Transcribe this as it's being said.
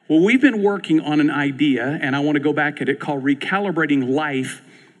Well, we've been working on an idea, and I want to go back at it, called recalibrating life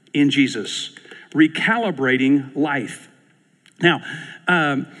in Jesus. Recalibrating life. Now,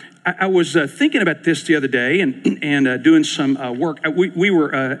 I was thinking about this the other day and doing some work. We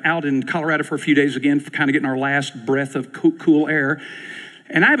were out in Colorado for a few days again, kind of getting our last breath of cool air.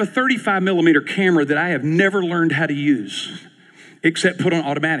 And I have a 35 millimeter camera that I have never learned how to use, except put on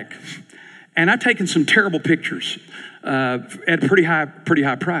automatic. And I've taken some terrible pictures at a pretty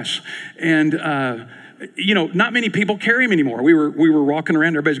high price. And not many people carry them anymore. We were walking around.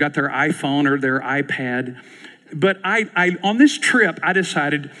 Everybody's got their iPhone or their iPad. But I on this trip, I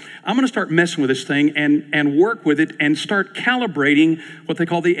decided I'm going to start messing with this thing and work with it and start calibrating what they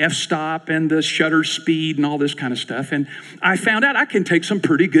call the f-stop and the shutter speed and all this kind of stuff. And I found out I can take some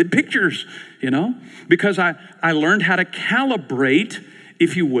pretty good pictures, because I learned how to calibrate,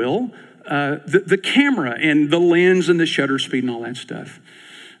 if you will, the camera and the lens and the shutter speed and all that stuff.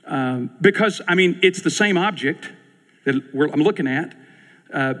 Because, it's the same object that I'm looking at,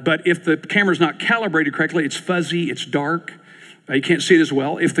 but if the camera's not calibrated correctly, it's fuzzy, it's dark, you can't see it as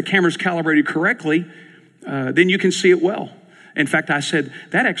well. If the camera's calibrated correctly, then you can see it well. In fact, I said,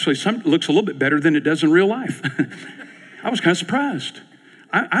 that actually looks a little bit better than it does in real life. I was kind of surprised.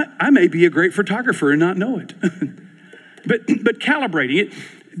 I may be a great photographer and not know it. But calibrating it,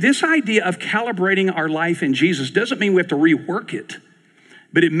 this idea of calibrating our life in Jesus doesn't mean we have to rework it,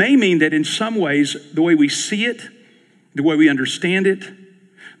 but it may mean that in some ways, the way we see it, the way we understand it,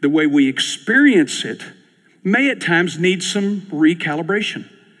 the way we experience it, may at times need some recalibration.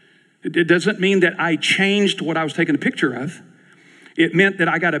 It doesn't mean that I changed what I was taking a picture of. It meant that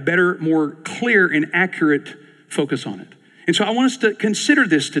I got a better, more clear and accurate focus on it. And so I want us to consider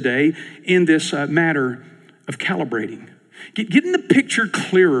this today in this matter of calibrating. Getting the picture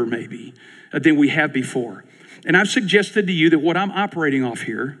clearer maybe than we have before. And I've suggested to you that what I'm operating off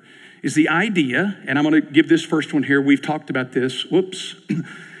here is the idea, and I'm going to give this first one here. We've talked about this. Whoops.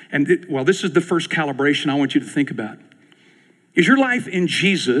 This is the first calibration I want you to think about. Is your life in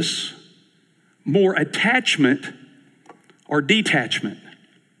Jesus more attachment or detachment?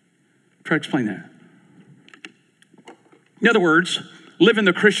 Try to explain that. In other words, living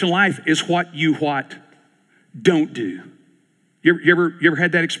the Christian life is what you don't do. You ever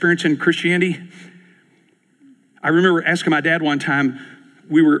had that experience in Christianity? I remember asking my dad one time,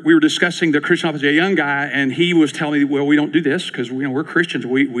 we were discussing the Christian life as a young guy, and he was telling me, well, we don't do this because we're Christians.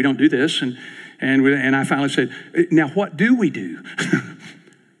 We don't do this. And I finally said, now what do we do?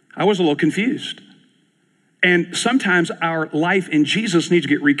 I was a little confused. And sometimes our life in Jesus needs to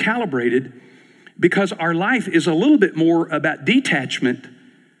get recalibrated because our life is a little bit more about detachment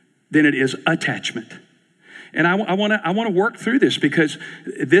than it is attachment. And I want to work through this because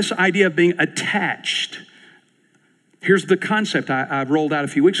this idea of being attached, here's the concept I rolled out a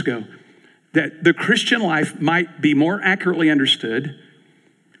few weeks ago, that the Christian life might be more accurately understood,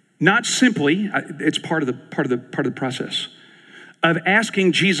 not simply, it's part of the process of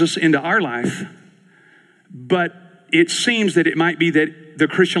asking Jesus into our life, but it seems that it might be that the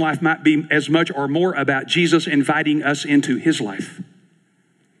Christian life might be as much or more about Jesus inviting us into his life.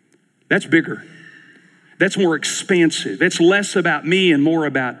 That's bigger. That's more expansive. That's less about me and more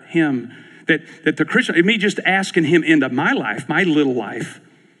about him. That the Christian, me just asking him into my life, my little life,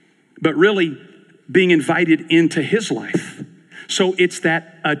 but really being invited into his life. So it's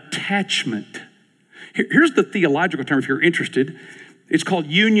that attachment. Here's the theological term if you're interested. It's called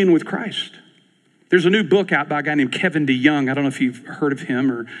union with Christ. There's a new book out by a guy named Kevin DeYoung. I don't know if you've heard of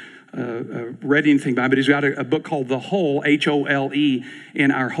him or read anything by him, but he's got a book called The Whole, H-O-L-E, in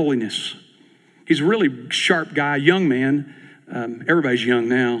Our Holiness. He's a really sharp guy, young man. Everybody's young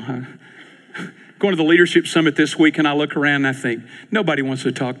now. Going to the leadership summit this week, and I look around and I think, nobody wants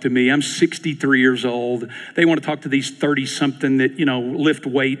to talk to me. I'm 63 years old. They want to talk to these 30-something that, lift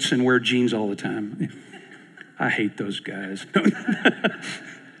weights and wear jeans all the time. I hate those guys.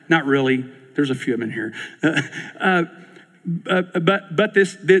 Not really. There's a few of them in here. But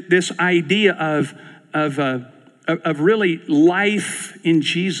this idea of really life in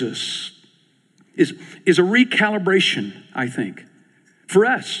Jesus is a recalibration, I think, for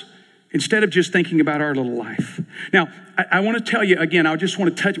us, instead of just thinking about our little life. Now, I want to tell you again, I just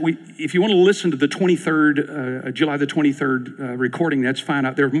want to touch, if you want to listen to the 23rd, July the 23rd recording, that's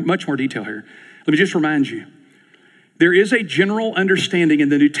fine. There's much more detail here. Let me just remind you, there is a general understanding in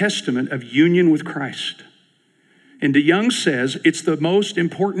the New Testament of union with Christ. And DeYoung says it's the most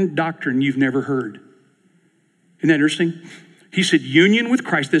important doctrine you've never heard. Isn't that interesting? He said union with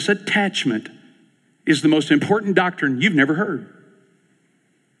Christ, this attachment, is the most important doctrine you've never heard.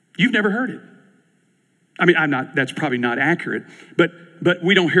 You've never heard it. I mean, that's probably not accurate, but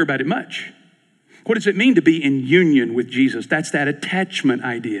we don't hear about it much. What does it mean to be in union with Jesus? That's that attachment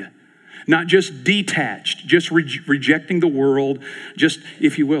idea. Not just detached, just rejecting the world, just,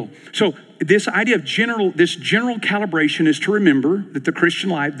 if you will. So this idea of this general calibration is to remember that the Christian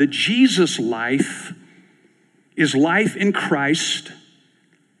life, the Jesus life, is life in Christ.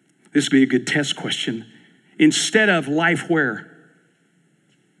 This would be a good test question. Instead of life where?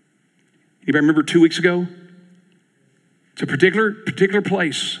 Anybody remember 2 weeks ago? It's a particular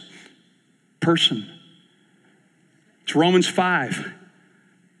place, person. It's Romans 5.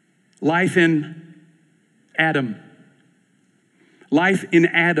 Life in Adam. Life in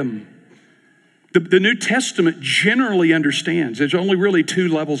Adam. The New Testament generally understands there's only really 2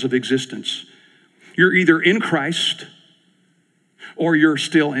 levels of existence. You're either in Christ or you're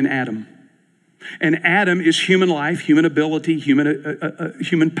still in Adam. And Adam is human life, human ability,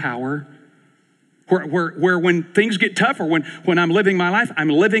 human power. Where when things get tough or when I'm living my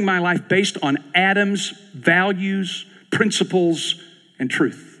life based on Adam's values, principles, and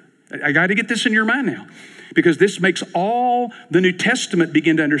truth. I got to get this in your mind now, because this makes all the New Testament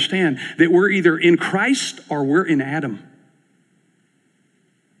begin to understand that we're either in Christ or we're in Adam.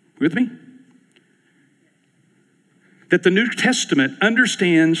 With me? That the New Testament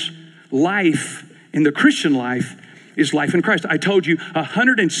understands life in the Christian life is life in Christ. I told you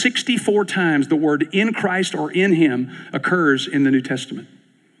 164 times the word in Christ or in Him occurs in the New Testament.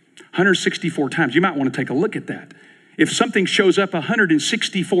 164 times. You might want to take a look at that. If something shows up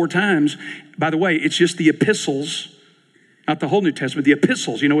 164 times, by the way, it's just the epistles, not the whole New Testament, the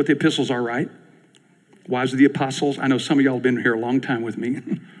epistles. You know what the epistles are, right? Wives of the apostles. I know some of y'all have been here a long time with me.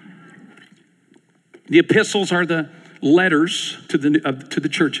 The epistles are the letters to the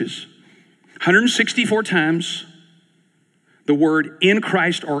churches. 164 times the word in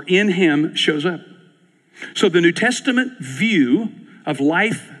Christ or in Him shows up. So the New Testament view of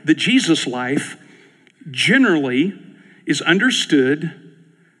life, the Jesus life, generally is understood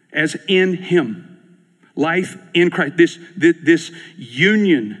as in Him. Life in Christ, this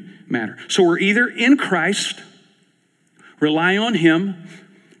union matter. So we're either in Christ, relying on Him,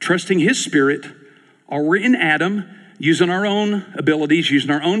 trusting His Spirit, or we're in Adam, using our own abilities, using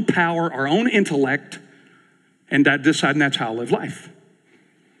our own power, our own intellect, and deciding that's how I live life.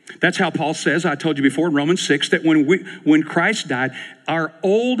 That's how Paul says, I told you before in Romans 6, that when Christ died, our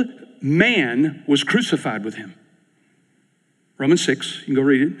old man was crucified with Him. Romans 6, you can go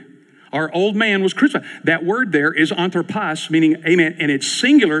read it. Our old man was crucified. That word there is anthropos, meaning amen, and it's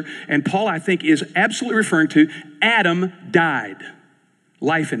singular, and Paul, I think, is absolutely referring to Adam died.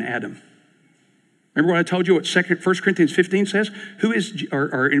 Life in Adam. Remember what I told you what 1 Corinthians 15 says? Who is,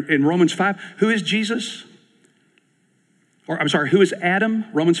 or in Romans 5, who is Jesus? Or I'm sorry, who is Adam?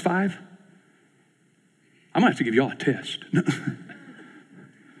 Romans 5? I'm going to have to give y'all a test.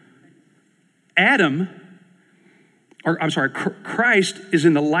 Christ is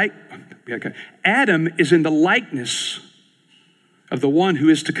in the Adam is in the likeness of the one who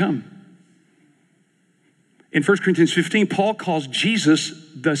is to come. In 1 Corinthians 15, Paul calls Jesus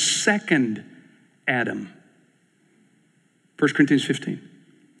the second Adam. 1 Corinthians 15.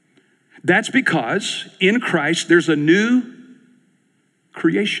 That's because in Christ there's a new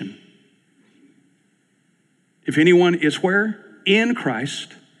creation. If anyone is where? In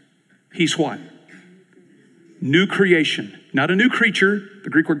Christ, he's what? New creation. Not a new creature, the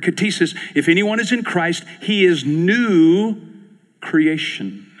Greek word katesis. If anyone is in Christ, he is new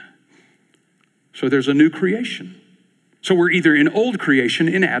creation. So there's a new creation. So we're either in old creation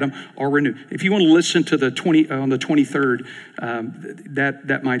in Adam or we're new. If you want to listen to the 23rd,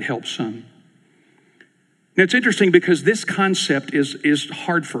 that might help some. Now it's interesting because this concept is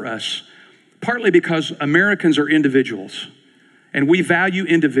hard for us, partly because Americans are individuals and we value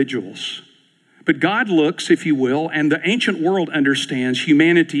individuals. But God looks, if you will, and the ancient world understands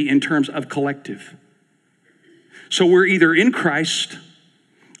humanity in terms of collective. So we're either in Christ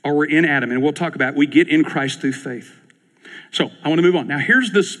or we're in Adam. And we'll talk about we get in Christ through faith. So I want to move on. Now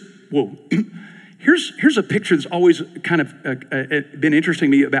here's this, here's a picture that's always kind of been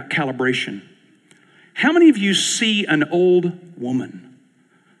interesting to me about calibration. How many of you see an old woman?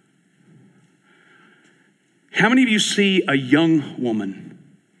 How many of you see a young woman?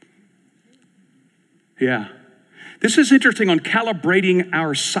 Yeah. This is interesting on calibrating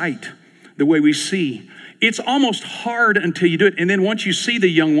our sight, the way we see. It's almost hard until you do it. And then once you see the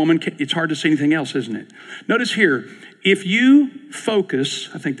young woman, it's hard to see anything else, isn't it? Notice here, if you focus,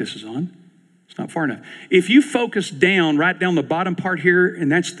 I think this is on. It's not far enough. If you focus down, right down the bottom part here,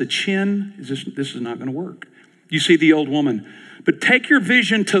 and that's the chin, this is not going to work. You see the old woman. But take your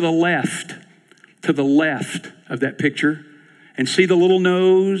vision to the left. to the left of that picture and see the little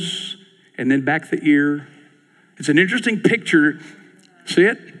nose and then back the ear. It's an interesting picture. See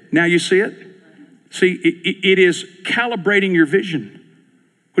it? Now you see it? See, it is calibrating your vision.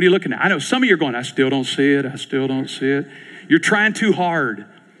 What are you looking at? I know some of you are going, I still don't see it. I still don't see it. You're trying too hard.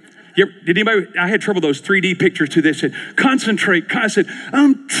 Did anybody? I had trouble with those 3D pictures too. They said, concentrate. I said,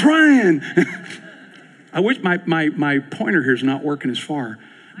 I'm trying. I wish my pointer here is not working as far.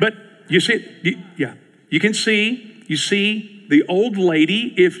 But you see it? Yeah. You can see, you see the old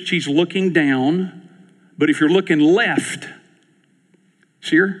lady if she's looking down. But if you're looking left,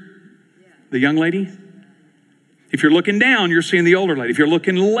 see her? The young lady? If you're looking down, you're seeing the older lady. If you're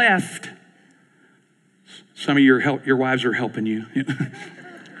looking left, some of your wives are helping you.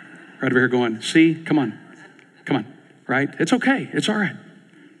 Right over here going, see, come on, right? It's okay, it's all right.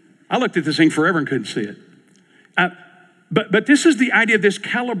 I looked at this thing forever and couldn't see it. But this is the idea of this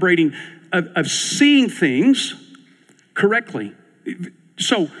calibrating of seeing things correctly.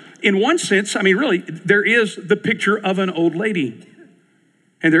 So in one sense, I mean, really, there is the picture of an old lady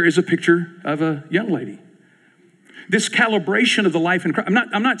and there is a picture of a young lady. This calibration of the life in Christ,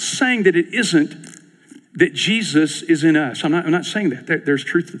 I'm not saying that it isn't, that Jesus is in us. I'm not saying that. There's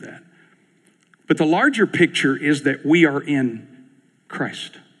truth to that. But the larger picture is that we are in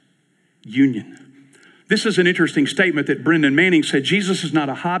Christ. Union. This is an interesting statement that Brendan Manning said. Jesus is not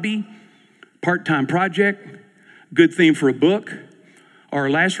a hobby, part-time project, good theme for a book, or a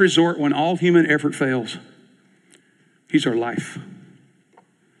last resort when all human effort fails. He's our life.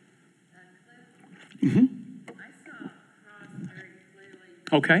 Mm-hmm.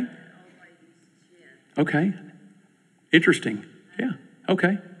 Okay. Okay. Interesting. Yeah.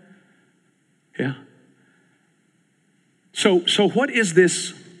 Okay. Yeah. So what is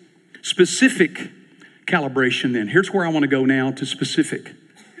this specific calibration then? Here's where I want to go now to specific.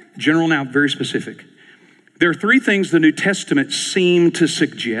 General now, very specific. There are three things the New Testament seem to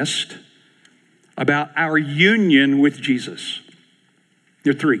suggest about our union with Jesus.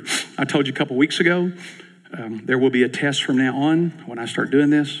 There are three. I told you a couple weeks ago, there will be a test from now on when I start doing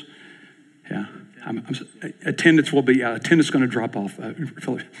this. Yeah. Attendance going to drop off.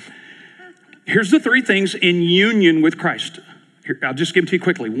 Here's the three things in union with Christ. Here, I'll just give them to you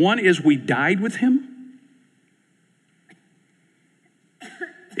quickly. One is we died with him.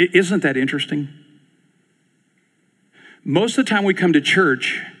 Isn't that interesting? Most of the time we come to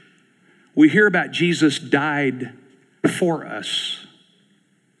church, we hear about Jesus died for us,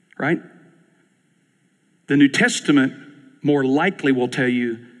 right? The New Testament more likely will tell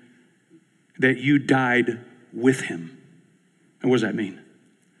you that you died with him. And what does that mean?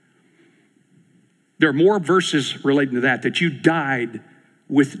 There are more verses relating to that you died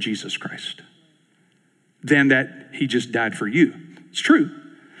with Jesus Christ than that he just died for you. It's true.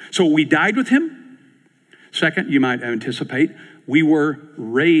 So we died with him. Second, you might anticipate, we were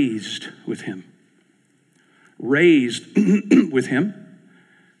raised with him. Raised with him.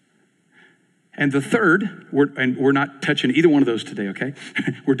 And the third, we're not touching either one of those today, okay?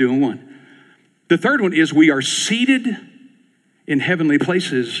 We're doing one. The third one is we are seated in heavenly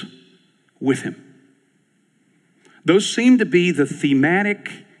places with him. Those seem to be the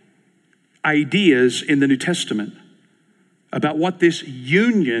thematic ideas in the New Testament about what this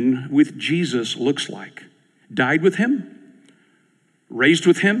union with Jesus looks like. Died with him, raised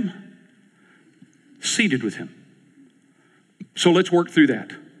with him, seated with him. So let's work through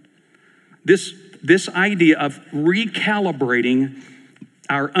that. This idea of recalibrating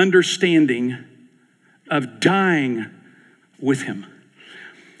our understanding of dying with him.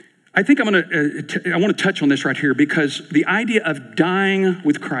 I think I want to touch on this right here because the idea of dying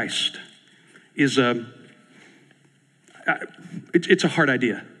with Christ is it's a hard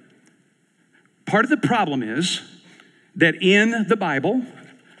idea. Part of the problem is that in the Bible,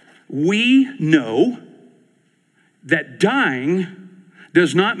 we know that dying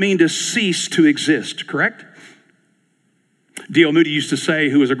does not mean to cease to exist, correct? D.L. Moody used to say,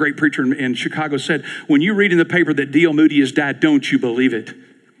 who was a great preacher in Chicago, said, when you read in the paper that D.L. Moody has died, don't you believe it.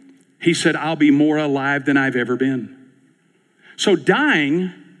 He said, I'll be more alive than I've ever been. So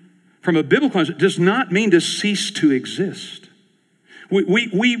dying, from a biblical concept, does not mean to cease to exist.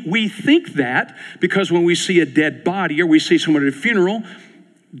 We think that because when we see a dead body or we see someone at a funeral,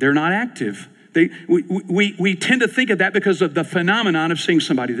 they're not active. We tend to think of that because of the phenomenon of seeing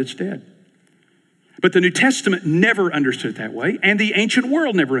somebody that's dead. But the New Testament never understood it that way, and the ancient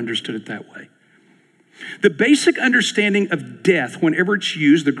world never understood it that way. The basic understanding of death, whenever it's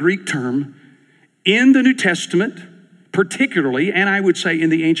used, the Greek term, in the New Testament particularly, and I would say in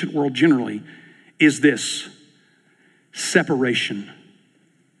the ancient world generally, is this: separation.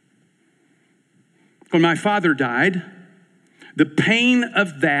 When my father died, the pain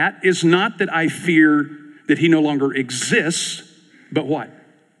of that is not that I fear that he no longer exists, but what?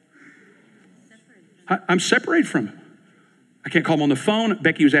 I'm separated from him. I can't call him on the phone.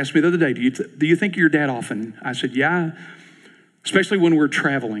 Becky was asking me the other day, do you think of your dad often? I said, yeah, especially when we're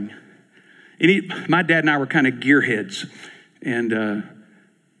traveling. My dad and I were kind of gearheads. And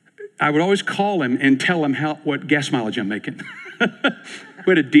I would always call him and tell him what gas mileage I'm making. We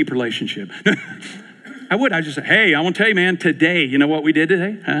had a deep relationship. I'd just say, hey, I want to tell you, man, today, you know what we did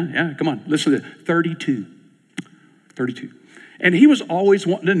today? Huh? Yeah, come on, listen to this. 32. And he was always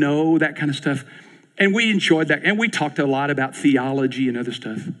wanting to know that kind of stuff. And we enjoyed that. And we talked a lot about theology and other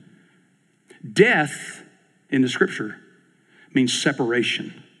stuff. Death in the scripture means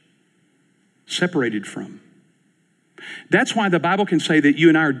separation. Separated from. That's why the Bible can say that you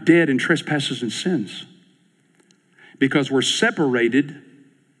and I are dead in trespasses and sins. Because we're separated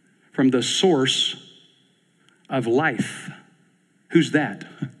from the source of life. Who's that?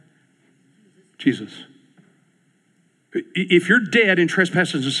 Jesus. If you're dead in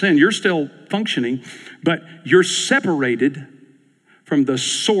trespasses and sin, you're still functioning, but you're separated from the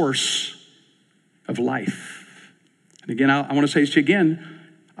source of life. And again, I want to say this to you again.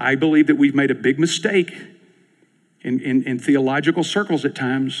 I believe that we've made a big mistake in theological circles at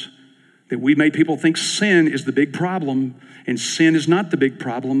times, that we made people think sin is the big problem, and sin is not the big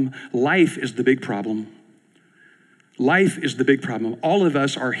problem. Life is the big problem. Life is the big problem. All of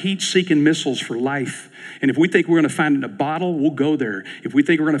us are heat-seeking missiles for life. And if we think we're going to find it in a bottle, we'll go there. If we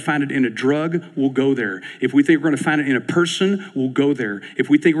think we're going to find it in a drug, we'll go there. If we think we're going to find it in a person, we'll go there. If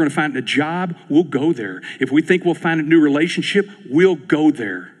we think we're going to find it in a job, we'll go there. If we think we'll find a new relationship, we'll go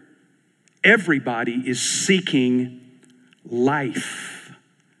there. Everybody is seeking life.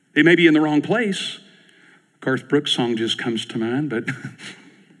 They may be in the wrong place. Garth Brooks' song just comes to mind,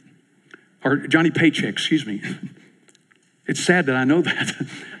 or Johnny Paycheck, excuse me. It's sad that I know that.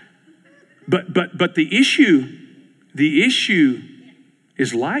 But the issue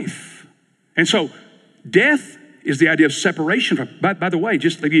is life. And so death is the idea of separation. By the way,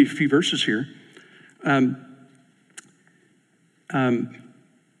 just to give you a few verses here. In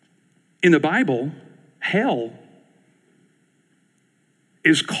the Bible, hell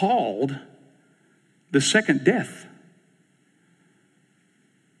is called the second death.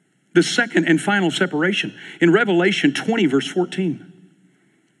 The second and final separation. In Revelation 20, verse 14.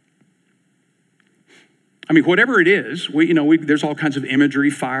 I mean, whatever it is, there's all kinds of imagery,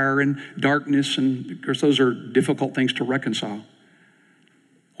 fire and darkness, and of course those are difficult things to reconcile.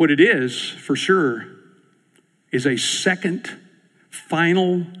 What it is, for sure, is a second,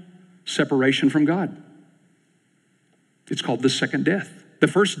 final separation from God. It's called the second death. The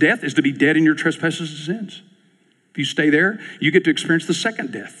first death is to be dead in your trespasses and sins. If you stay there, you get to experience the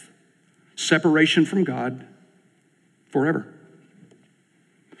second death. Separation from God forever.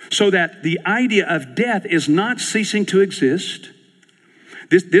 So that the idea of death is not ceasing to exist.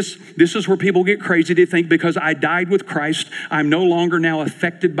 This is where people get crazy. They think because I died with Christ, I'm no longer now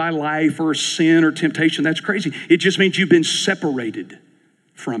affected by life or sin or temptation. That's crazy. It just means you've been separated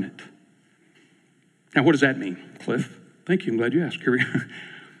from it. Now, what does that mean, Cliff? Thank you. I'm glad you asked. Here we go.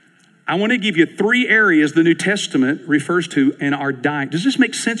 I want to give you 3 areas the New Testament refers to in our dying. Does this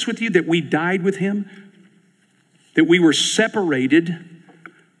make sense with you that we died with him? That we were separated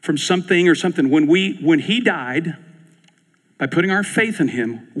from something or something. When he died, by putting our faith in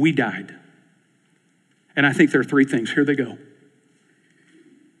him, we died. And I think there are 3 things. Here they go.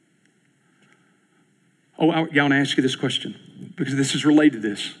 I want to ask you this question because this is related to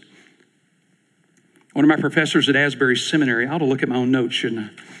this. One of my professors at Asbury Seminary, I ought to look at my own notes, shouldn't I?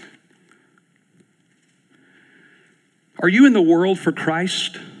 Are you in the world for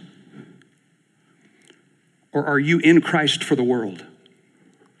Christ? Or are you in Christ for the world?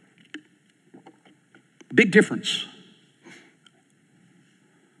 Big difference.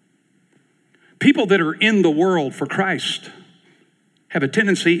 People that are in the world for Christ have a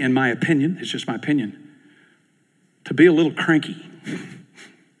tendency, in my opinion, it's just my opinion, to be a little cranky.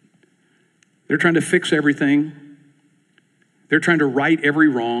 They're trying to fix everything. They're trying to right every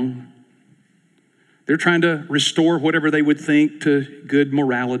wrong. They're trying to restore whatever they would think to good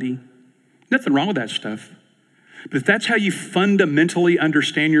morality. Nothing wrong with that stuff. But if that's how you fundamentally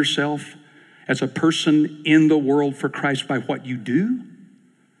understand yourself as a person in the world for Christ by what you do,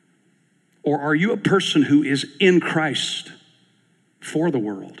 or are you a person who is in Christ for the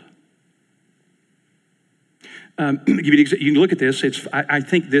world? Give you an example. You can look at this. I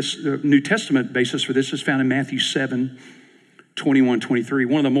think this New Testament basis for this is found in Matthew 7, 21, 23.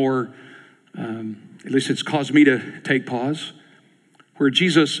 One of the more, at least it's caused me to take pause, where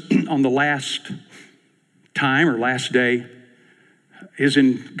Jesus on the last time or last day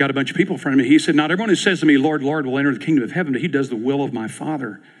got a bunch of people in front of me. He said, not everyone who says to me, Lord, Lord, will enter the kingdom of heaven, but he does the will of my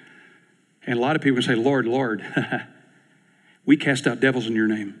Father. And a lot of people say, Lord, Lord, we cast out devils in your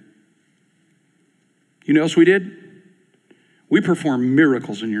name. You know what else we did? We performed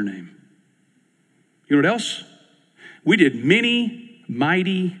miracles in your name. You know what else? We did many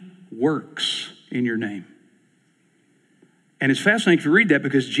mighty works in your name. And it's fascinating to read that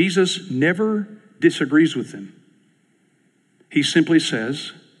because Jesus never disagrees with them. He simply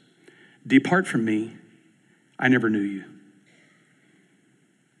says, depart from me, I never knew you.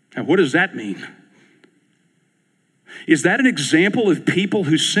 Now, what does that mean? Is that an example of people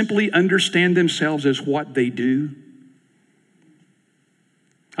who simply understand themselves as what they do?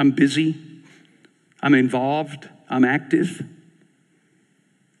 I'm busy, I'm involved, I'm active.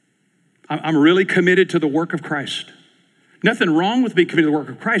 I'm really committed to the work of Christ. Nothing wrong with being committed to the work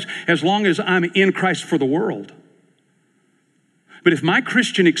of Christ as long as I'm in Christ for the world. But if my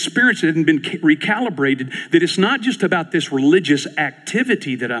Christian experience hadn't been recalibrated, that it's not just about this religious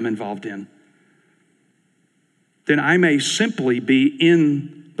activity that I'm involved in, then I may simply be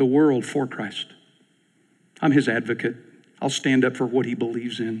in the world for Christ. I'm his advocate. I'll stand up for what he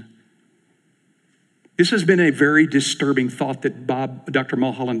believes in. This has been a very disturbing thought that Dr.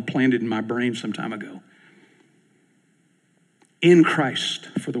 Mulholland planted in my brain some time ago. In Christ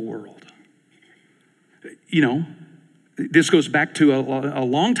for the world. You know, this goes back to a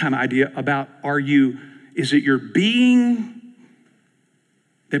long time idea about is it your being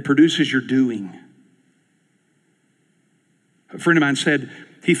that produces your doing? A friend of mine said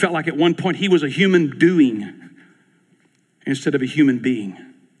he felt like at one point he was a human doing instead of a human being.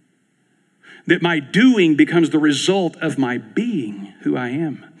 That my doing becomes the result of my being, who I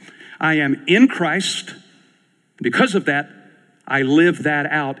am. I am in Christ. Because of that, I live that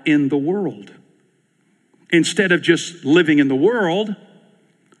out in the world. Instead of just living in the world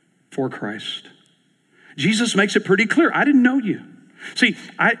for Christ. Jesus makes it pretty clear. I didn't know you. See,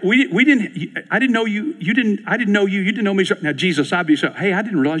 I didn't know you. You didn't know me. Now, Jesus obviously, hey, I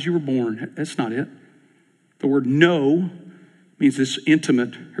didn't realize you were born. That's not it. The word know means this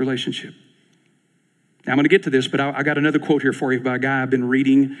intimate relationship. Now, I'm going to get to this, but I got another quote here for you by a guy I've been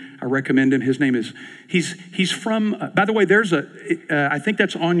reading. I recommend him. His name is, he's from, by the way, I think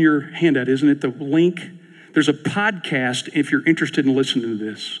that's on your handout, isn't it? The link. There's a podcast, if you're interested in listening to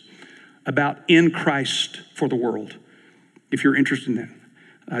this, about in Christ for the world. If you're interested in that.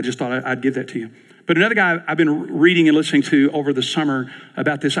 I just thought I'd give that to you. But another guy I've been reading and listening to over the summer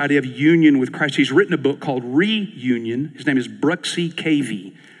about this idea of union with Christ. He's written a book called Reunion. His name is Bruxy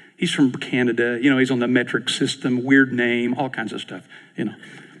Cavey. He's from Canada. You know, he's on the metric system, weird name, all kinds of stuff. You know,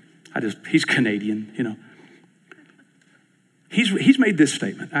 he's Canadian, you know. He's made this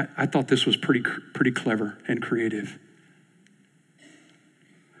statement. I thought this was pretty clever and creative.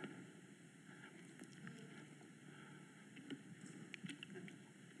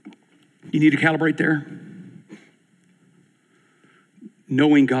 You need to calibrate there.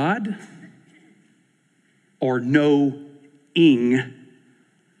 Knowing God or knowing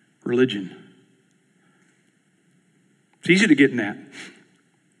religion. It's easy to get in that.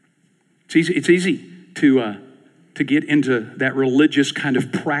 It's easy to get into that religious kind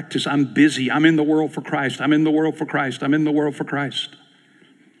of practice. I'm busy. I'm in the world for Christ. I'm in the world for Christ. I'm in the world for Christ.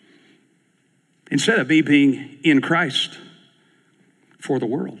 Instead of me being in Christ for the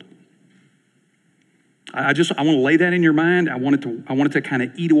world. I want to lay that in your mind. I want it to kind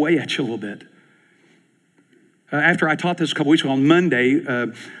of eat away at you a little bit. After I taught this a couple weeks ago on Monday,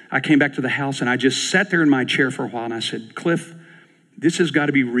 I came back to the house and I just sat there in my chair for a while and I said, Cliff, this has got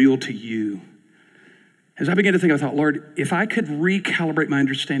to be real to you. As I began to think, I thought, Lord, if I could recalibrate my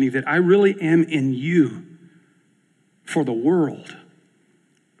understanding that I really am in you for the world,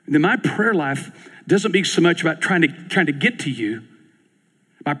 then my prayer life doesn't be so much about trying to get to you.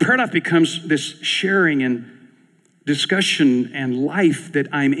 My prayer life becomes this sharing and discussion and life that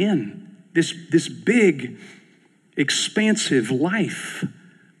I'm in. This big, expansive life.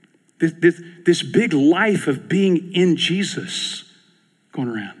 This big life of being in Jesus going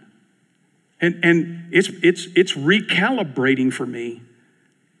around. And it's recalibrating for me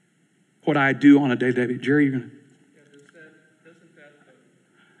what I do on a day-to-day basis. Jerry, you're going to? Doesn't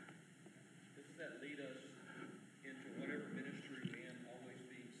that lead us into whatever ministry man always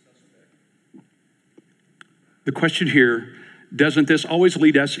being suspect? The question here, doesn't this always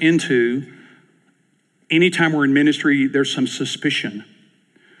lead us into anytime we're in ministry, there's some suspicion?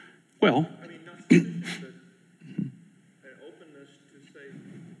 Well, I mean, not suspicion, but an openness to say,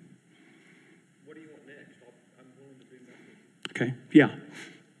 what do you want next? I'm willing to do that. okay, yeah.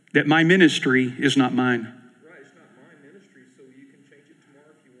 That my ministry is not mine.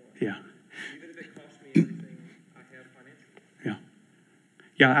 Yeah. Even if it costs me everything I have financially.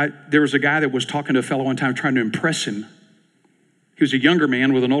 Yeah. There was a guy that was talking to a fellow one time trying to impress him. He was a younger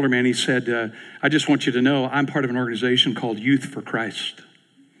man with an older man. He said, I just want you to know I'm part of an organization called Youth for Christ.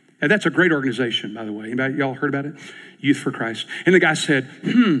 And that's a great organization, by the way. Anybody, y'all heard about it? Youth for Christ. And the guy said,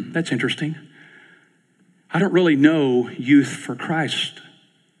 that's interesting. I don't really know Youth for Christ,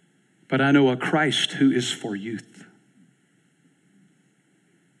 but I know a Christ who is for youth.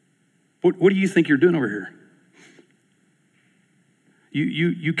 What do you think you're doing over here?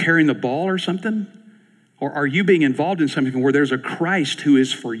 You carrying the ball or something? Or are you being involved in something where there's a Christ who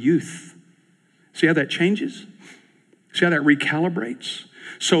is for youth? See how that changes? See how that recalibrates?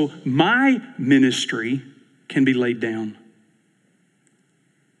 So my ministry can be laid down.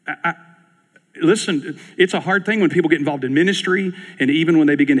 Listen, it's a hard thing when people get involved in ministry and even when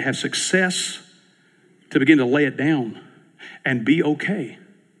they begin to have success to begin to lay it down and be okay.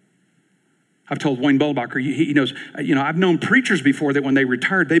 I've told Wayne Bullbacher, he knows, I've known preachers before that when they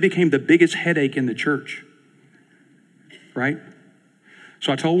retired, they became the biggest headache in the church. Right?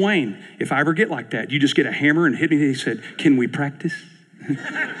 So I told Wayne, if I ever get like that, you just get a hammer and hit me. He said, can we practice?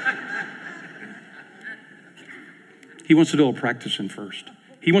 He wants to do a little practicing first.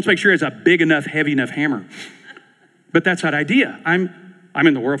 He wants to make sure he has a big enough, heavy enough hammer. But that's that idea. I'm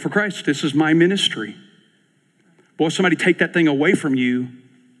in the world for Christ. This is my ministry. Boy, if somebody take that thing away from you,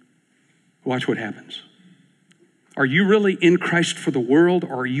 watch what happens. Are you really in Christ for the world,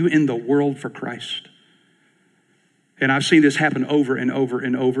 or are you in the world for Christ? And I've seen this happen over and over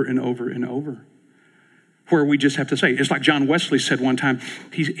and over and over and over, where we just have to say, it's like John Wesley said one time.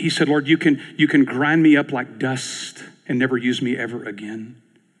 He said, Lord, you can grind me up like dust and never use me ever again.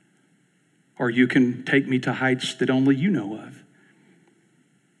 Or you can take me to heights that only you know of.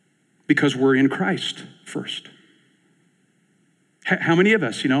 Because we're in Christ first. How many of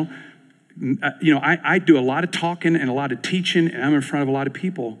us, I do a lot of talking and a lot of teaching, and I'm in front of a lot of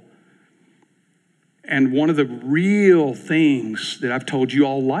people. And one of the real things that I've told you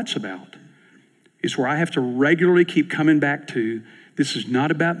all lots about is where I have to regularly keep coming back to, this is not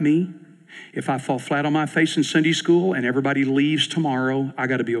about me. If I fall flat on my face in Sunday school and everybody leaves tomorrow, I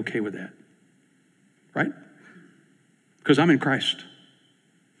got to be okay with that. Right? Because I'm in Christ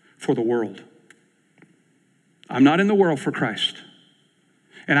for the world. I'm not in the world for Christ.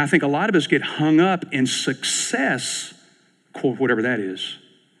 And I think a lot of us get hung up in success, quote, whatever that is,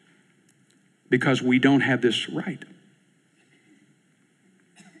 because we don't have this right.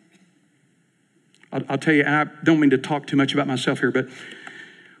 I'll tell you, and I don't mean to talk too much about myself here, but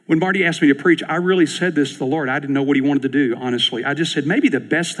when Marty asked me to preach, I really said this to the Lord. I didn't know what he wanted to do, honestly. I just said, maybe the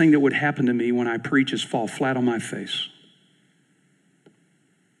best thing that would happen to me when I preach is fall flat on my face.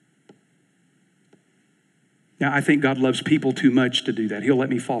 Now, I think God loves people too much to do that. He'll let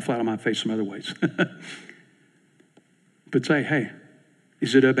me fall flat on my face some other ways. But say, hey,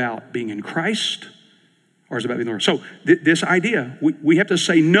 is it about being in Christ, or is it about being in the world? So this idea, we have to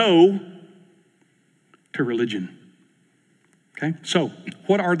say no to religion. Okay, so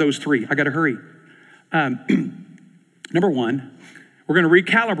what are those three? I got to hurry. Number one, we're going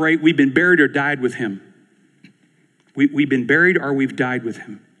to recalibrate. We've been buried or died with him. We've been buried or we've died with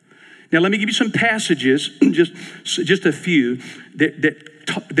him. Now, let me give you some passages, just a few,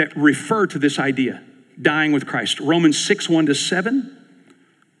 that refer to this idea, dying with Christ. Romans 6, 1-7.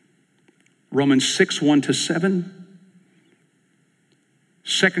 Romans 6, 1-7.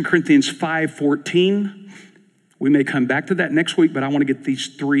 2 Corinthians 5, 14. We may come back to that next week, but I want to get these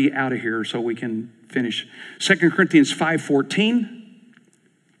three out of here so we can finish. 2 Corinthians 5, 14.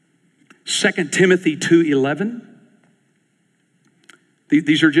 2 Timothy 2, 11.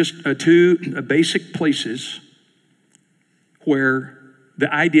 These are just two basic places where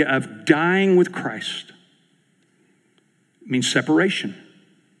the idea of dying with Christ means separation.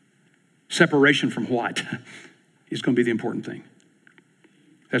 Separation from what is going to be the important thing.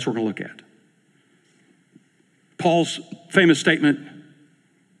 That's what we're going to look at. Paul's famous statement,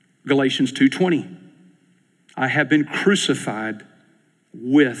 Galatians 2:20. I have been crucified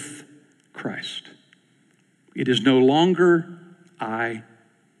with Christ. It is no longer I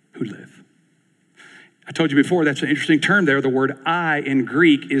who live. I told you before, that's an interesting term there. The word I in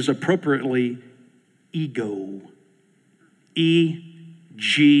Greek is appropriately ego. E-G-O.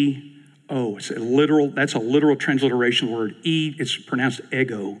 That's a literal transliteration word. It's pronounced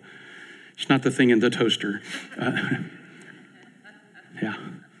ego. It's not the thing in the toaster. Yeah.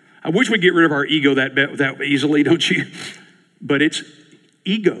 I wish we'd get rid of our ego that easily, don't you? But it's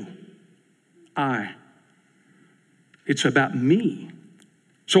ego. I. It's about me.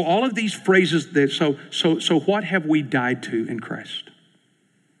 So all of these phrases, so what have we died to in Christ?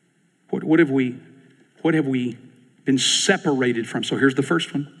 What have we been separated from? So here's the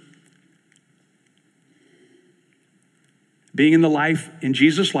first one. Being in the life, in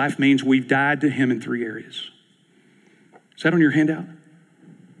Jesus' life, means we've died to him in 3 areas. Is that on your handout?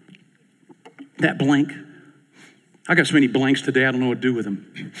 That blank. I got so many blanks today, I don't know what to do with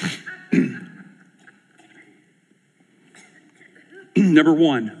them. Number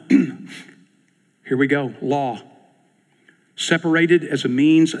 1, here we go, law. Separated as a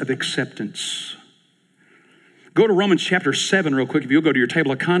means of acceptance. Go to Romans chapter 7 real quick. If you'll go to your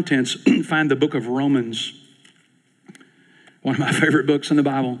table of contents, find the book of Romans. One of my favorite books in the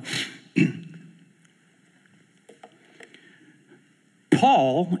Bible.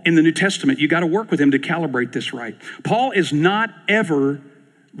 Paul, in the New Testament, you got to work with him to calibrate this right. Paul is not ever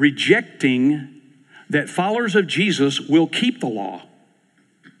rejecting that followers of Jesus will keep the law.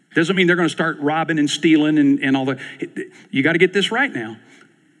 Doesn't mean they're going to start robbing and stealing and all that. You got to get this right now.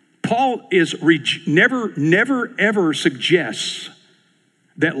 Paul is never, ever suggests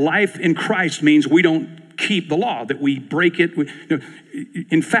that life in Christ means we don't keep the law, that we break it.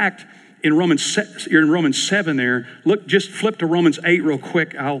 In fact, in Romans 7 there, look, just flip to Romans 8 real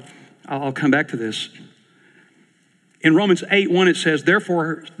quick. I'll come back to this. In Romans 8:1 it says,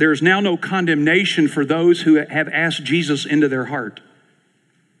 therefore, there is now no condemnation for those who have asked Jesus into their heart.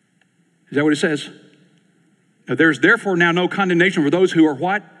 Is that what it says? Now, there's therefore now no condemnation for those who are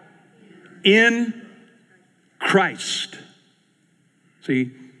what? In Christ.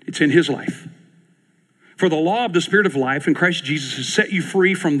 See, it's in his life. For the law of the Spirit of life in Christ Jesus has set you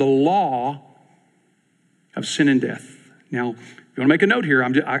free from the law of sin and death. Now, if you want to make a note here,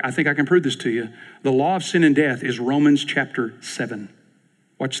 I think I can prove this to you. The law of sin and death is Romans chapter 7.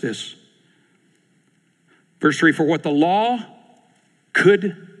 Watch this. Verse 3, for what the law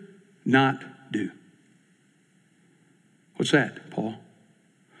could not do. What's that, Paul?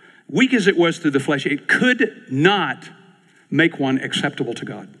 Weak as it was through the flesh, it could not make one acceptable to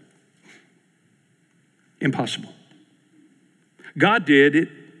God. Impossible. God did,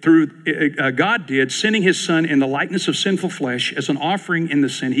 sending his son in the likeness of sinful flesh as an offering in the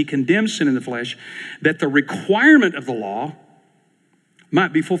sin. He condemned sin in the flesh, that the requirement of the law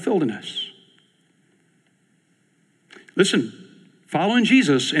might be fulfilled in us. Listen, following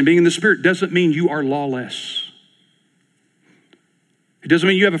Jesus and being in the Spirit doesn't mean you are lawless. It doesn't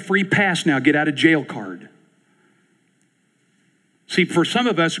mean you have a free pass now, get out of jail card. See, for some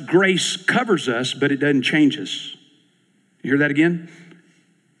of us, grace covers us, but it doesn't change us. You hear that again?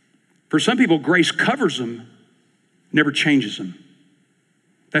 For some people, grace covers them, never changes them.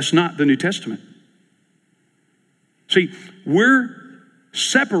 That's not the New Testament. See, we're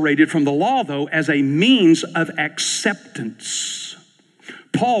separated from the law, though, as a means of acceptance.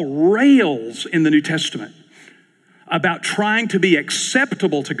 Paul rails in the New Testament about trying to be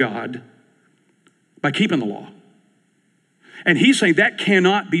acceptable to God by keeping the law. And he's saying that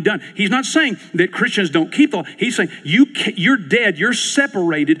cannot be done. He's not saying that Christians don't keep the law. He's saying you're dead, you're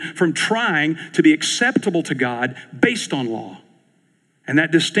separated from trying to be acceptable to God based on law. And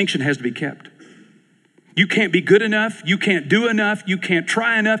that distinction has to be kept. You can't be good enough, you can't do enough, you can't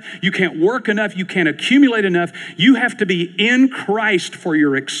try enough, you can't work enough, you can't accumulate enough. You have to be in Christ for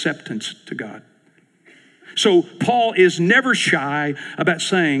your acceptance to God. So Paul is never shy about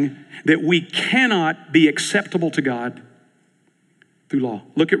saying that we cannot be acceptable to God through law.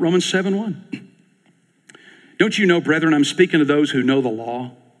 Look at Romans 7:1. Don't you know, brethren, I'm speaking to those who know the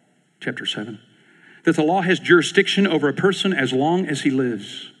law, chapter 7, that the law has jurisdiction over a person as long as he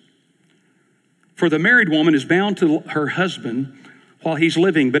lives. For the married woman is bound to her husband while he's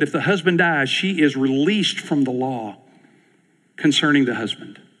living, but if the husband dies, she is released from the law concerning the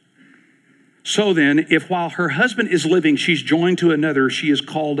husband. So then, if while her husband is living, she's joined to another, she is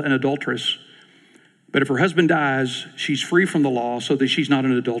called an adulteress. But if her husband dies, she's free from the law so that she's not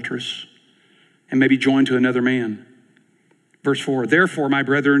an adulteress and may be joined to another man. Verse 4, therefore, my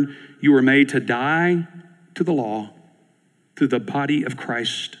brethren, you were made to die to the law through the body of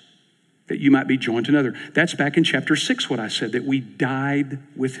Christ, that you might be joined to another. That's back in chapter 6 what I said, that we died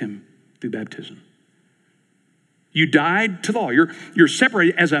with him through baptism. You died to the law. You're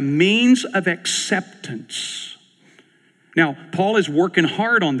separated as a means of acceptance. Now, Paul is working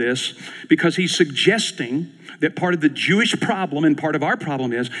hard on this because he's suggesting that part of the Jewish problem and part of our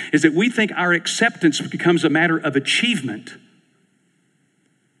problem is that we think our acceptance becomes a matter of achievement.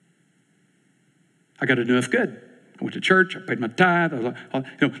 I got enough good. I went to church, I paid my tithe.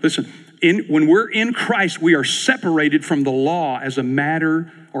 Listen, when we're in Christ, we are separated from the law as a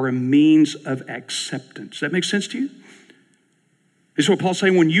matter or a means of acceptance. Does that make sense to you? This is what Paul's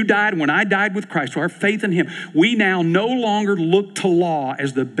saying. When I died with Christ, our faith in him, we now no longer look to law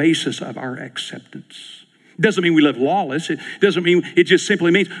as the basis of our acceptance. It doesn't mean we live lawless. It doesn't mean, it just simply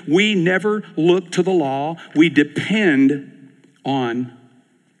means we never look to the law. We depend on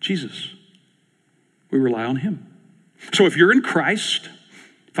Jesus. We rely on him. So if you're in Christ,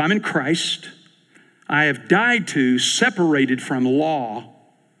 if I'm in Christ, I have died to, separated from law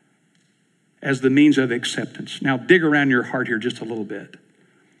as the means of acceptance. Now dig around your heart here just a little bit.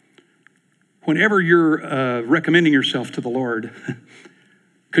 Whenever you're recommending yourself to the Lord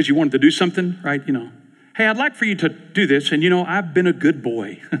because you wanted to do something, right? Hey, I'd like for you to do this, and I've been a good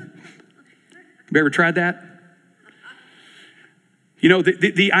boy. You ever tried that?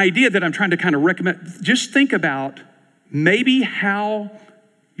 The idea that I'm trying to kind of recommend, just think about maybe how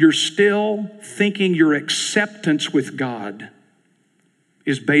you're still thinking your acceptance with God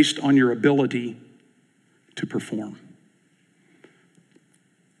is based on your ability to perform.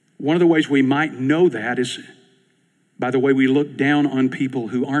 One of the ways we might know that is by the way we look down on people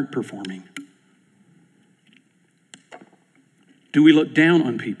who aren't performing. Do we look down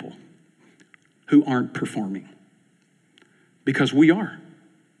on people who aren't performing? Because we are.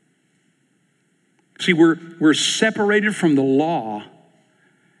 See, we're separated from the law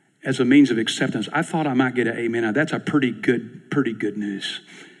as a means of acceptance. I thought I might get an amen. Now, that's a pretty good news.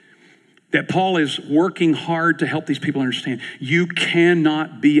 That Paul is working hard to help these people understand. You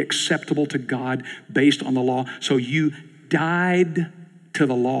cannot be acceptable to God based on the law. So you died to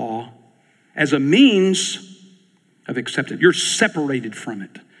the law as a means of acceptance. You're separated from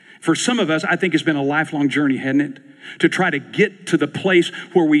it. For some of us, I think it's been a lifelong journey, hasn't it? To try to get to the place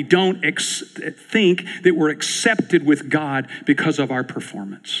where we don't think that we're accepted with God because of our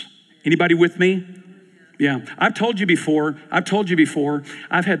performance. Anybody with me? Yeah. I've told you before,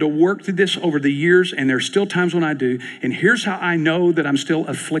 I've had to work through this over the years, and there's still times when I do. And here's how I know that I'm still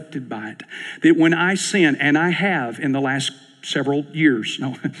afflicted by it. That when I sin, and I have in the last several years,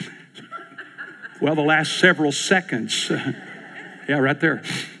 the last several seconds. Yeah, right there.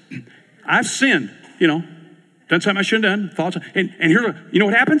 I've sinned, done something I shouldn't have done, thoughts. And here,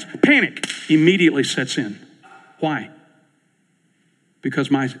 what happens? Panic immediately sets in. Why? Because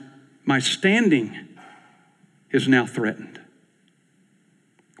my standing is now threatened.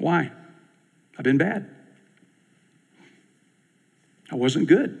 Why? I've been bad. I wasn't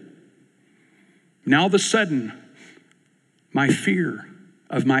good. Now all of a sudden, my fear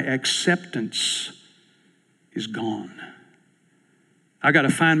of my acceptance is gone. I got to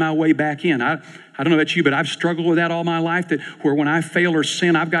find my way back in. I don't know about you, but I've struggled with that all my life, that where when I fail or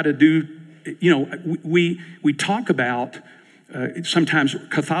sin, I've got to do, we talk about sometimes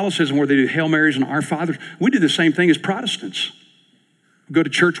Catholicism where they do Hail Marys and Our Fathers. We do the same thing as Protestants. We go to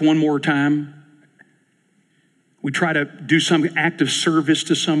church one more time. We try to do some act of service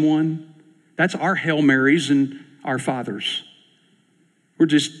to someone. That's our Hail Marys and Our Fathers. We're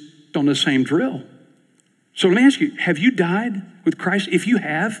just on the same drill. So let me ask you, have you died with Christ? If you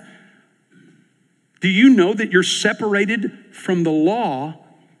have, do you know that you're separated from the law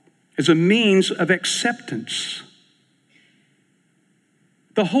as a means of acceptance?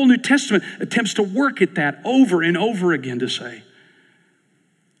 The whole New Testament attempts to work at that over and over again to say,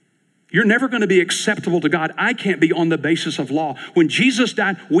 you're never going to be acceptable to God. I can't be on the basis of law. When Jesus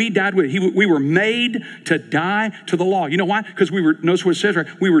died, we died with it. We were made to die to the law. You know why? Because notice what it says, right?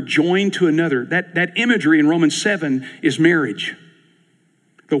 We were joined to another. That imagery in Romans 7 is marriage.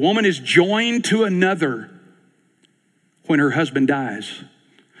 The woman is joined to another when her husband dies.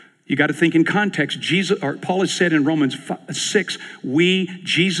 You got to think in context. Paul has said in Romans 6,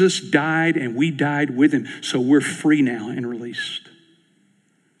 Jesus died and we died with him. So we're free now and released.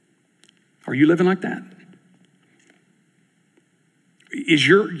 Are you living like that? Is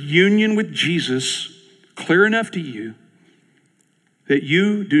your union with Jesus clear enough to you that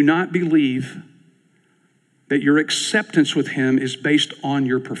you do not believe that your acceptance with him is based on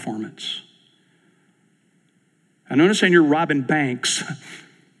your performance? I don't saying you're robbing banks,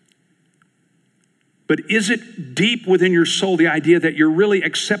 but is it deep within your soul the idea that you're really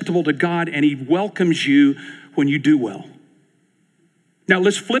acceptable to God and he welcomes you when you do well? Now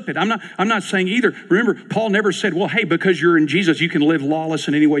let's flip it. I'm not saying either. Remember, Paul never said, well, hey, because you're in Jesus, you can live lawless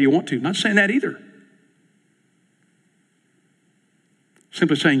in any way you want to. I'm not saying that either.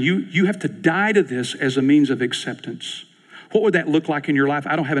 Simply saying you have to die to this as a means of acceptance. What would that look like in your life?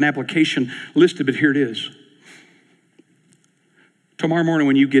 I don't have an application listed, but here it is. Tomorrow morning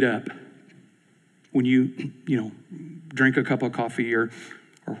when you get up, when you drink a cup of coffee or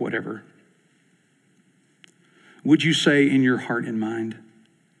whatever, would you say in your heart and mind,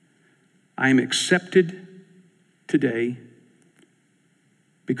 I am accepted today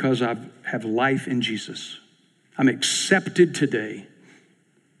because I have life in Jesus. I'm accepted today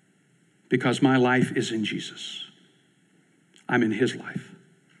because my life is in Jesus. I'm in his life.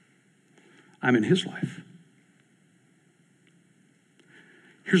 I'm in his life.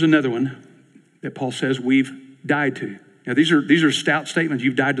 Here's another one that Paul says we've died to. Now, these are stout statements.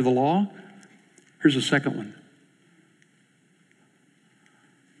 You've died to the law. Here's a second one.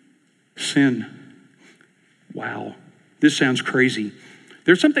 Sin. Wow. This sounds crazy.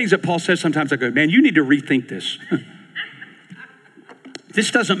 There's some things that Paul says sometimes I go, man, you need to rethink this. This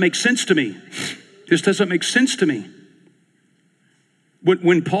doesn't make sense to me. This doesn't make sense to me.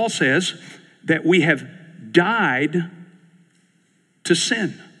 When Paul says that we have died to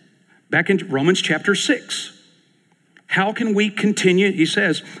sin, back in Romans chapter 6, how can we continue? He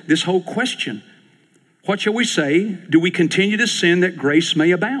says this whole question, what shall we say? Do we continue to sin that grace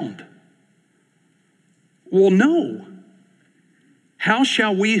may abound? Well, no. How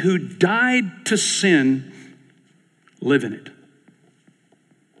shall we who died to sin live in it?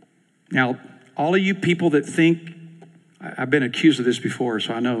 Now, all of you people that think, I've been accused of this before,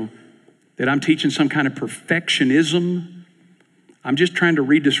 so I know that I'm teaching some kind of perfectionism. I'm just trying to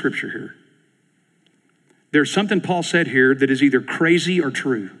read the scripture here. There's something Paul said here that is either crazy or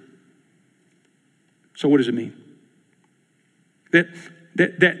true. So what does it mean? That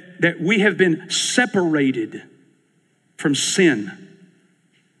we have been separated from sin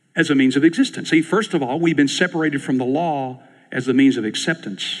as a means of existence. See, first of all, we've been separated from the law as the means of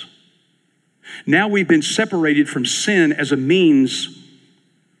acceptance. Now we've been separated from sin as a means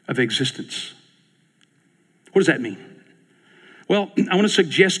of existence. What does that mean? Well, I want to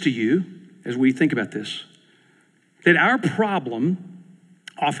suggest to you, as we think about this, that our problem,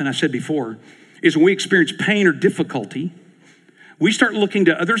 often I said before, is when we experience pain or difficulty, we start looking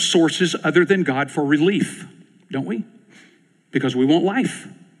to other sources other than God for relief, don't we? Because we want life.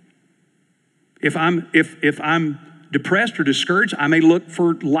 If I'm depressed or discouraged, I may look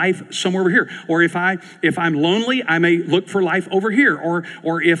for life somewhere over here. Or if I'm lonely, I may look for life over here.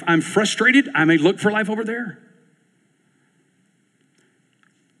 Or if I'm frustrated, I may look for life over there.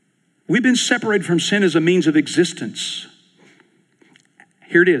 We've been separated from sin as a means of existence.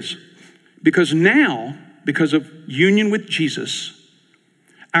 Here it is. Because now, because of union with Jesus,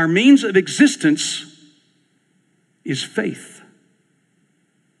 our means of existence is faith.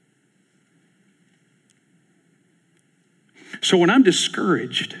 So when I'm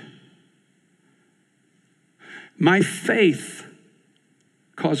discouraged, my faith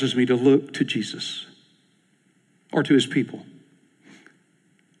causes me to look to Jesus or to his people.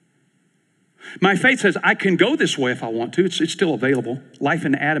 My faith says I can go this way if I want to. It's still available. Life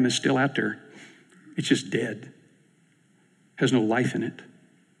in Adam is still out there. It's just dead. Has no life in it.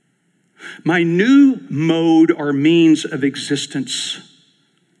 My new mode or means of existence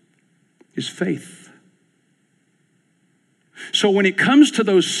is faith. So when it comes to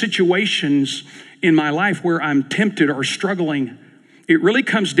those situations in my life where I'm tempted or struggling, it really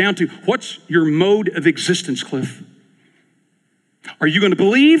comes down to what's your mode of existence, Cliff? Are you going to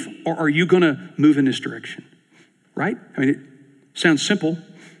believe or are you going to move in this direction? Right? I mean, it sounds simple.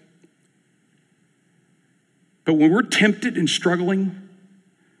 But when we're tempted and struggling,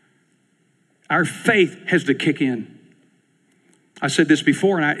 our faith has to kick in. I said this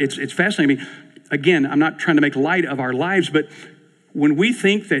before, and it's fascinating to me. Again, I'm not trying to make light of our lives, but when we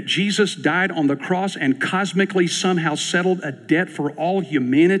think that Jesus died on the cross and cosmically somehow settled a debt for all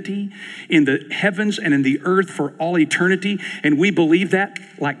humanity in the heavens and in the earth for all eternity, and we believe that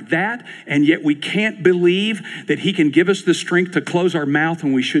like that, and yet we can't believe that he can give us the strength to close our mouth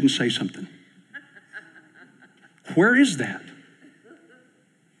when we shouldn't say something. Where is that?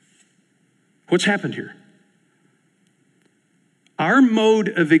 What's happened here? Our mode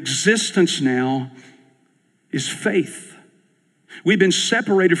of existence now is faith. We've been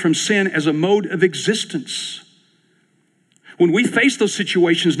separated from sin as a mode of existence. When we face those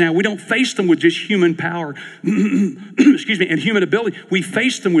situations now, we don't face them with just human power, excuse me, and human ability. We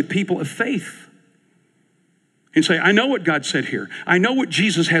face them with people of faith. And say, I know what God said here. I know what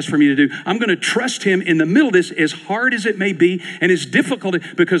Jesus has for me to do. I'm going to trust him in the middle of this, as hard as it may be and as difficult,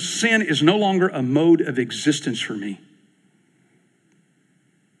 because sin is no longer a mode of existence for me.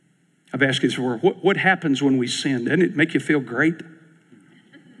 I've asked you this before. What happens when we sin? Doesn't it make you feel great?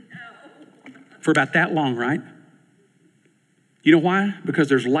 For about that long, right? You know why? Because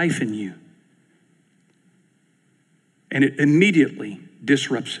there's life in you. And it immediately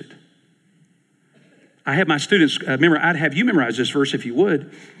disrupts it. I have my students, I'd have you memorize this verse if you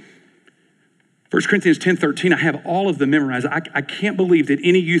would. 1 Corinthians 10:13, I have all of them memorized. I can't believe that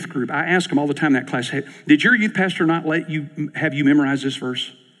any youth group, I ask them all the time in that class, hey, did your youth pastor not let you have you memorize this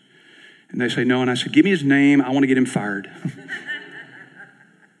verse? And they say, no. And I said, give me his name. I want to get him fired.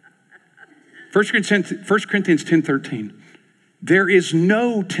 1 Corinthians 10:13, there is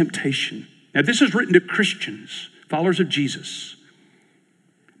no temptation. Now, this is written to Christians, followers of Jesus.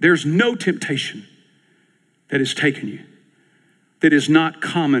 There's no temptation that has taken you that is not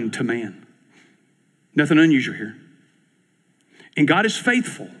common to man. Nothing unusual here. And God is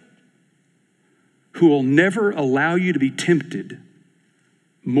faithful, who will never allow you to be tempted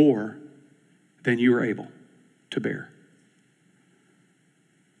more than you are able to bear.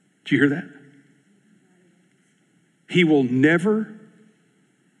 Do you hear that? He will never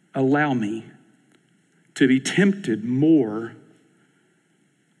allow me to be tempted more.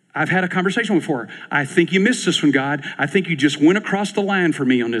 I've had a conversation before. I think you missed this one, God. I think you just went across the line for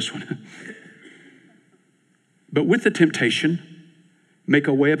me on this one. But with the temptation, make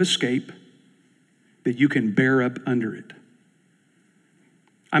a way of escape that you can bear up under it.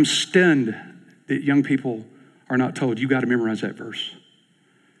 I'm stunned that young people are not told, you got to memorize that verse.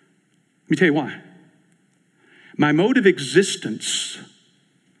 Let me tell you why. My mode of existence,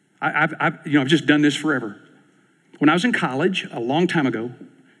 I've just done this forever. When I was in college, a long time ago,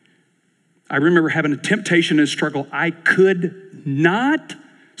 I remember having a temptation and a struggle I could not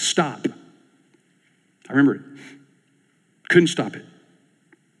stop. I remember it. Couldn't stop it.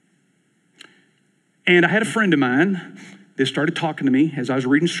 And I had a friend of mine that started talking to me as I was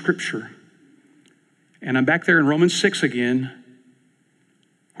reading scripture. And I'm back there in Romans 6 again,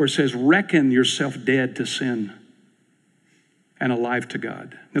 where it says, reckon yourself dead to sin and alive to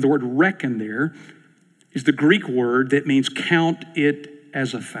God. Now, the word reckon there is the Greek word that means count it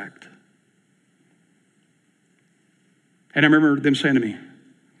as a fact. And I remember them saying to me,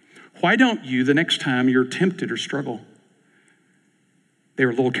 why don't you, the next time you're tempted or struggle, they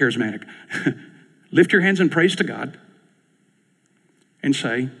were a little charismatic, lift your hands in praise to God and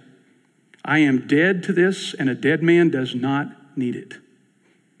say, I am dead to this, and a dead man does not need it.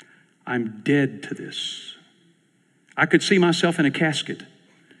 I'm dead to this. I could see myself in a casket.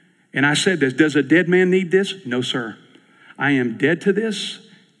 And I said this, does a dead man need this? No, sir. I am dead to this,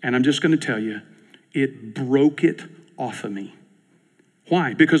 and I'm just going to tell you, it broke it off of me.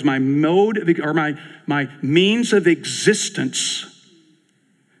 Why? Because my mode of, or my means of existence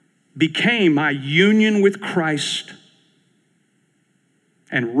became my union with Christ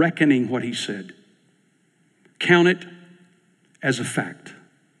and reckoning what he said. Count it as a fact.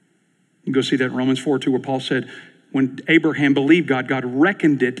 You can go see that in Romans 4:2, where Paul said, when Abraham believed God, God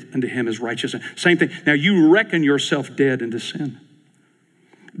reckoned it unto him as righteousness. Same thing. Now you reckon yourself dead into sin.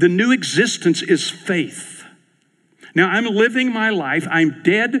 The new existence is faith. Now I'm living my life. I'm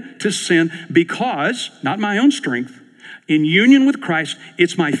dead to sin because, not my own strength, in union with Christ,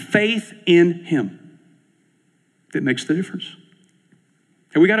 it's my faith in him that makes the difference.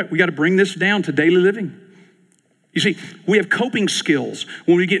 And we got to bring this down to daily living. You see, we have coping skills.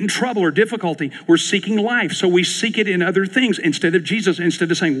 When we get in trouble or difficulty, we're seeking life. So we seek it in other things instead of Jesus,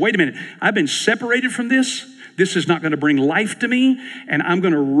 instead of saying, wait a minute, I've been separated from this. This is not going to bring life to me. And I'm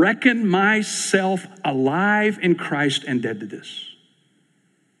going to reckon myself alive in Christ and dead to this.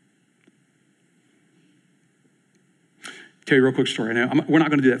 Tell you a real quick story. Now, we're not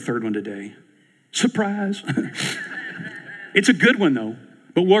going to do that third one today. Surprise. It's a good one, though.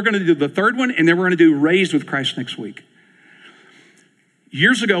 But we're going to do the third one, and then we're going to do Raised with Christ next week.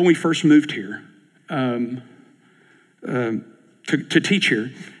 Years ago, when we first moved here to teach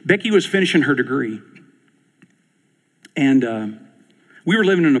here, Becky was finishing her degree. And we were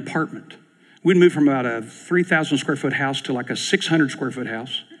living in an apartment. We'd moved from about a 3,000 square foot house to like a 600 square foot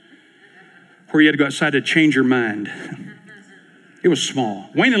house where you had to go outside to change your mind. It was small.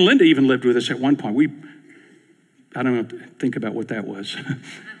 Wayne and Linda even lived with us at one point. I don't know, think about what that was.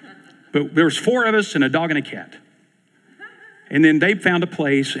 But there was 4 of us and a dog and a cat. And then they found a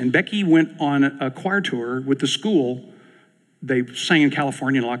place, and Becky went on a choir tour with the school. They sang in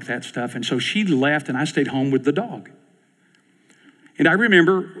California and all that stuff. And so she left, and I stayed home with the dog. And I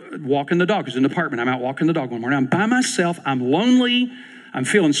remember walking the dog. It was in the apartment. I'm out walking the dog one morning. I'm by myself. I'm lonely. I'm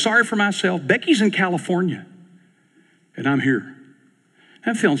feeling sorry for myself. Becky's in California, and I'm here.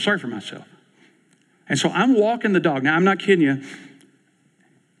 I'm feeling sorry for myself. And so I'm walking the dog. Now, I'm not kidding you.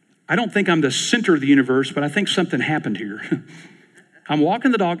 I don't think I'm the center of the universe, but I think something happened here. I'm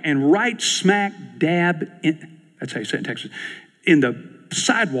walking the dog, and right smack dab, that's how you say it in Texas, in the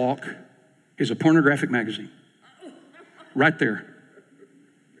sidewalk is a pornographic magazine. Right there.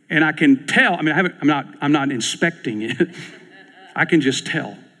 And I can tell, I'm not inspecting it. I can just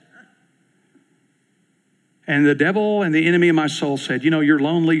tell. And the devil and the enemy of my soul said, you're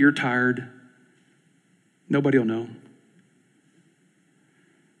lonely, you're tired. Nobody will know.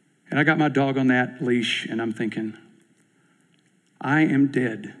 And I got my dog on that leash and I'm thinking, I am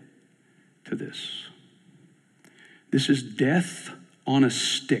dead to this. This is death on a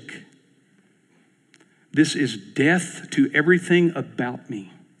stick. This is death to everything about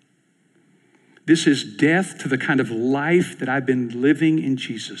me. This is death to the kind of life that I've been living in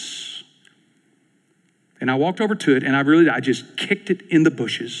Jesus. And I walked over to it and I just kicked it in the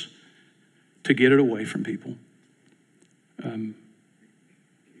bushes to get it away from people.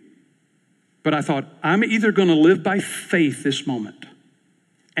 But I thought, I'm either going to live by faith this moment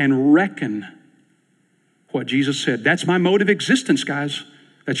and reckon what Jesus said. That's my mode of existence, guys.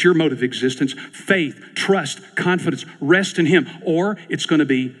 That's your mode of existence. Faith, trust, confidence, rest in Him. Or it's going to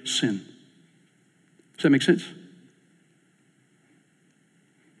be sin. Does that make sense?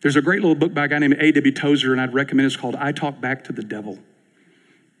 There's a great little book by a guy named A.W. Tozer, and I'd recommend it. It's called I Talk Back to the Devil.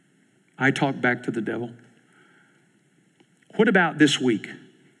 I Talk Back to the Devil. What about this week?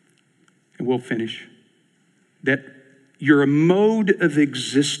 And we'll finish. That your mode of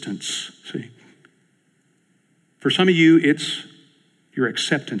existence, see, for some of you, it's your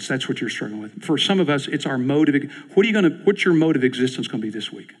acceptance. That's what you're struggling with. For some of us, it's our mode of, what's your mode of existence going to be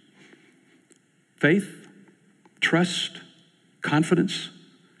this week? Faith, trust, confidence,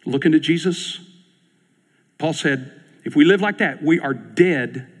 looking to Jesus. Paul said, if we live like that, we are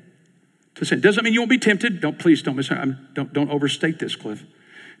dead to sin. Doesn't mean you won't be tempted. Don't overstate this, Cliff.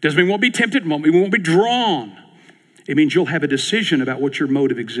 Doesn't mean we won't be tempted, we won't be drawn. It means you'll have a decision about what's your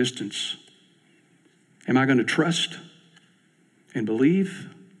mode of existence. Am I going to trust and believe?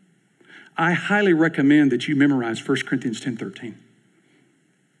 I highly recommend that you memorize 1 Corinthians 10:13.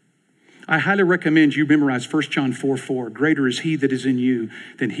 I highly recommend you memorize 1 John 4:4. Greater is He that is in you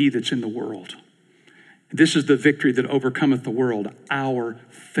than he that's in the world. This is the victory that overcometh the world, our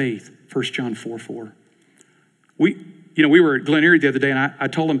faith. 1 John 4:4. We were at Glen Erie the other day, and I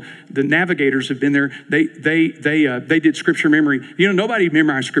told them the navigators have been there. They did scripture memory. Nobody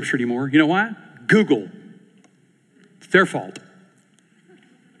memorizes scripture anymore. You know why? Google. It's their fault.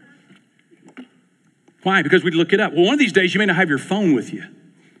 Why? Because we look it up. Well, one of these days you may not have your phone with you.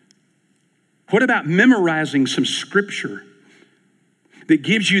 What about memorizing some scripture that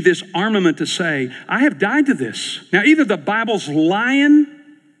gives you this armament to say, I have died to this. Now, either the Bible's lying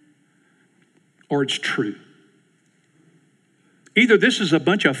or it's true. Either this is a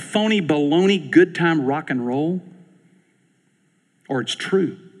bunch of phony baloney, good time rock and roll, or it's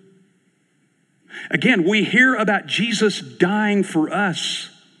true. Again, we hear about Jesus dying for us.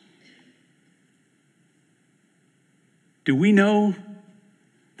 Do we know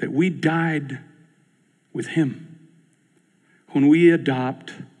that we died with Him when we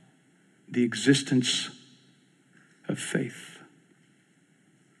adopt the existence of faith?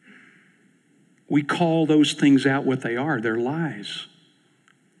 We call those things out what they are. They're lies.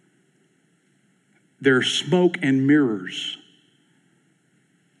 They're smoke and mirrors.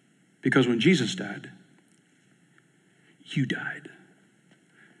 Because when Jesus died, you died.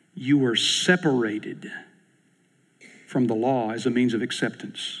 You were separated from the law as a means of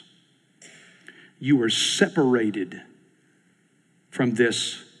acceptance. You were separated from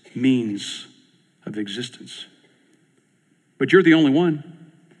this means of existence. But you're the only one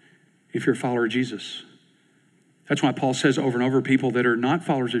if you're a follower of Jesus. That's why Paul says over and over, people that are not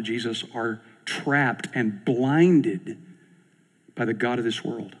followers of Jesus are trapped and blinded by the God of this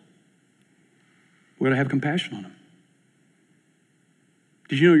world. We ought to have compassion on them.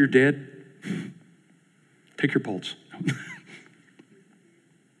 Did you know you're dead? Take your pulse.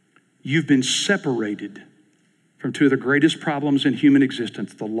 You've been separated from two of the greatest problems in human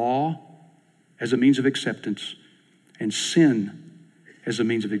existence, the law as a means of acceptance and sin as a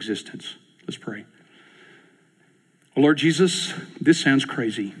means of existence. Let's pray. Oh, Lord Jesus, this sounds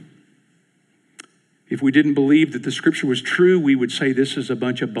crazy. If we didn't believe that the scripture was true, we would say this is a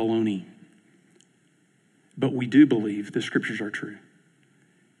bunch of baloney. But we do believe the scriptures are true.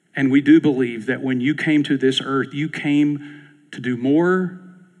 And we do believe that when you came to this earth, you came to do more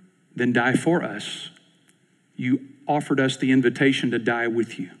than die for us. You offered us the invitation to die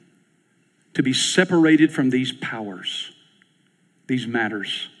with you, to be separated from these powers, these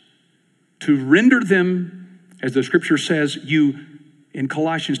matters, to render them, as the scripture says, you in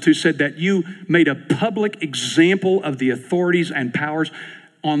Colossians 2 said that you made a public example of the authorities and powers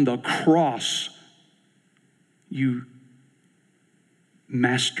on the cross. You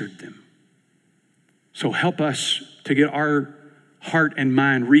mastered them. So help us to get our heart and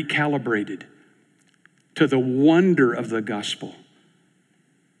mind recalibrated to the wonder of the gospel,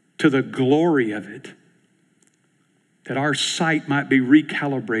 to the glory of it, that our sight might be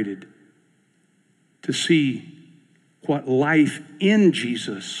recalibrated to see what life in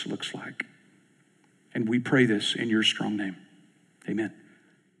Jesus looks like. And we pray this in your strong name. Amen.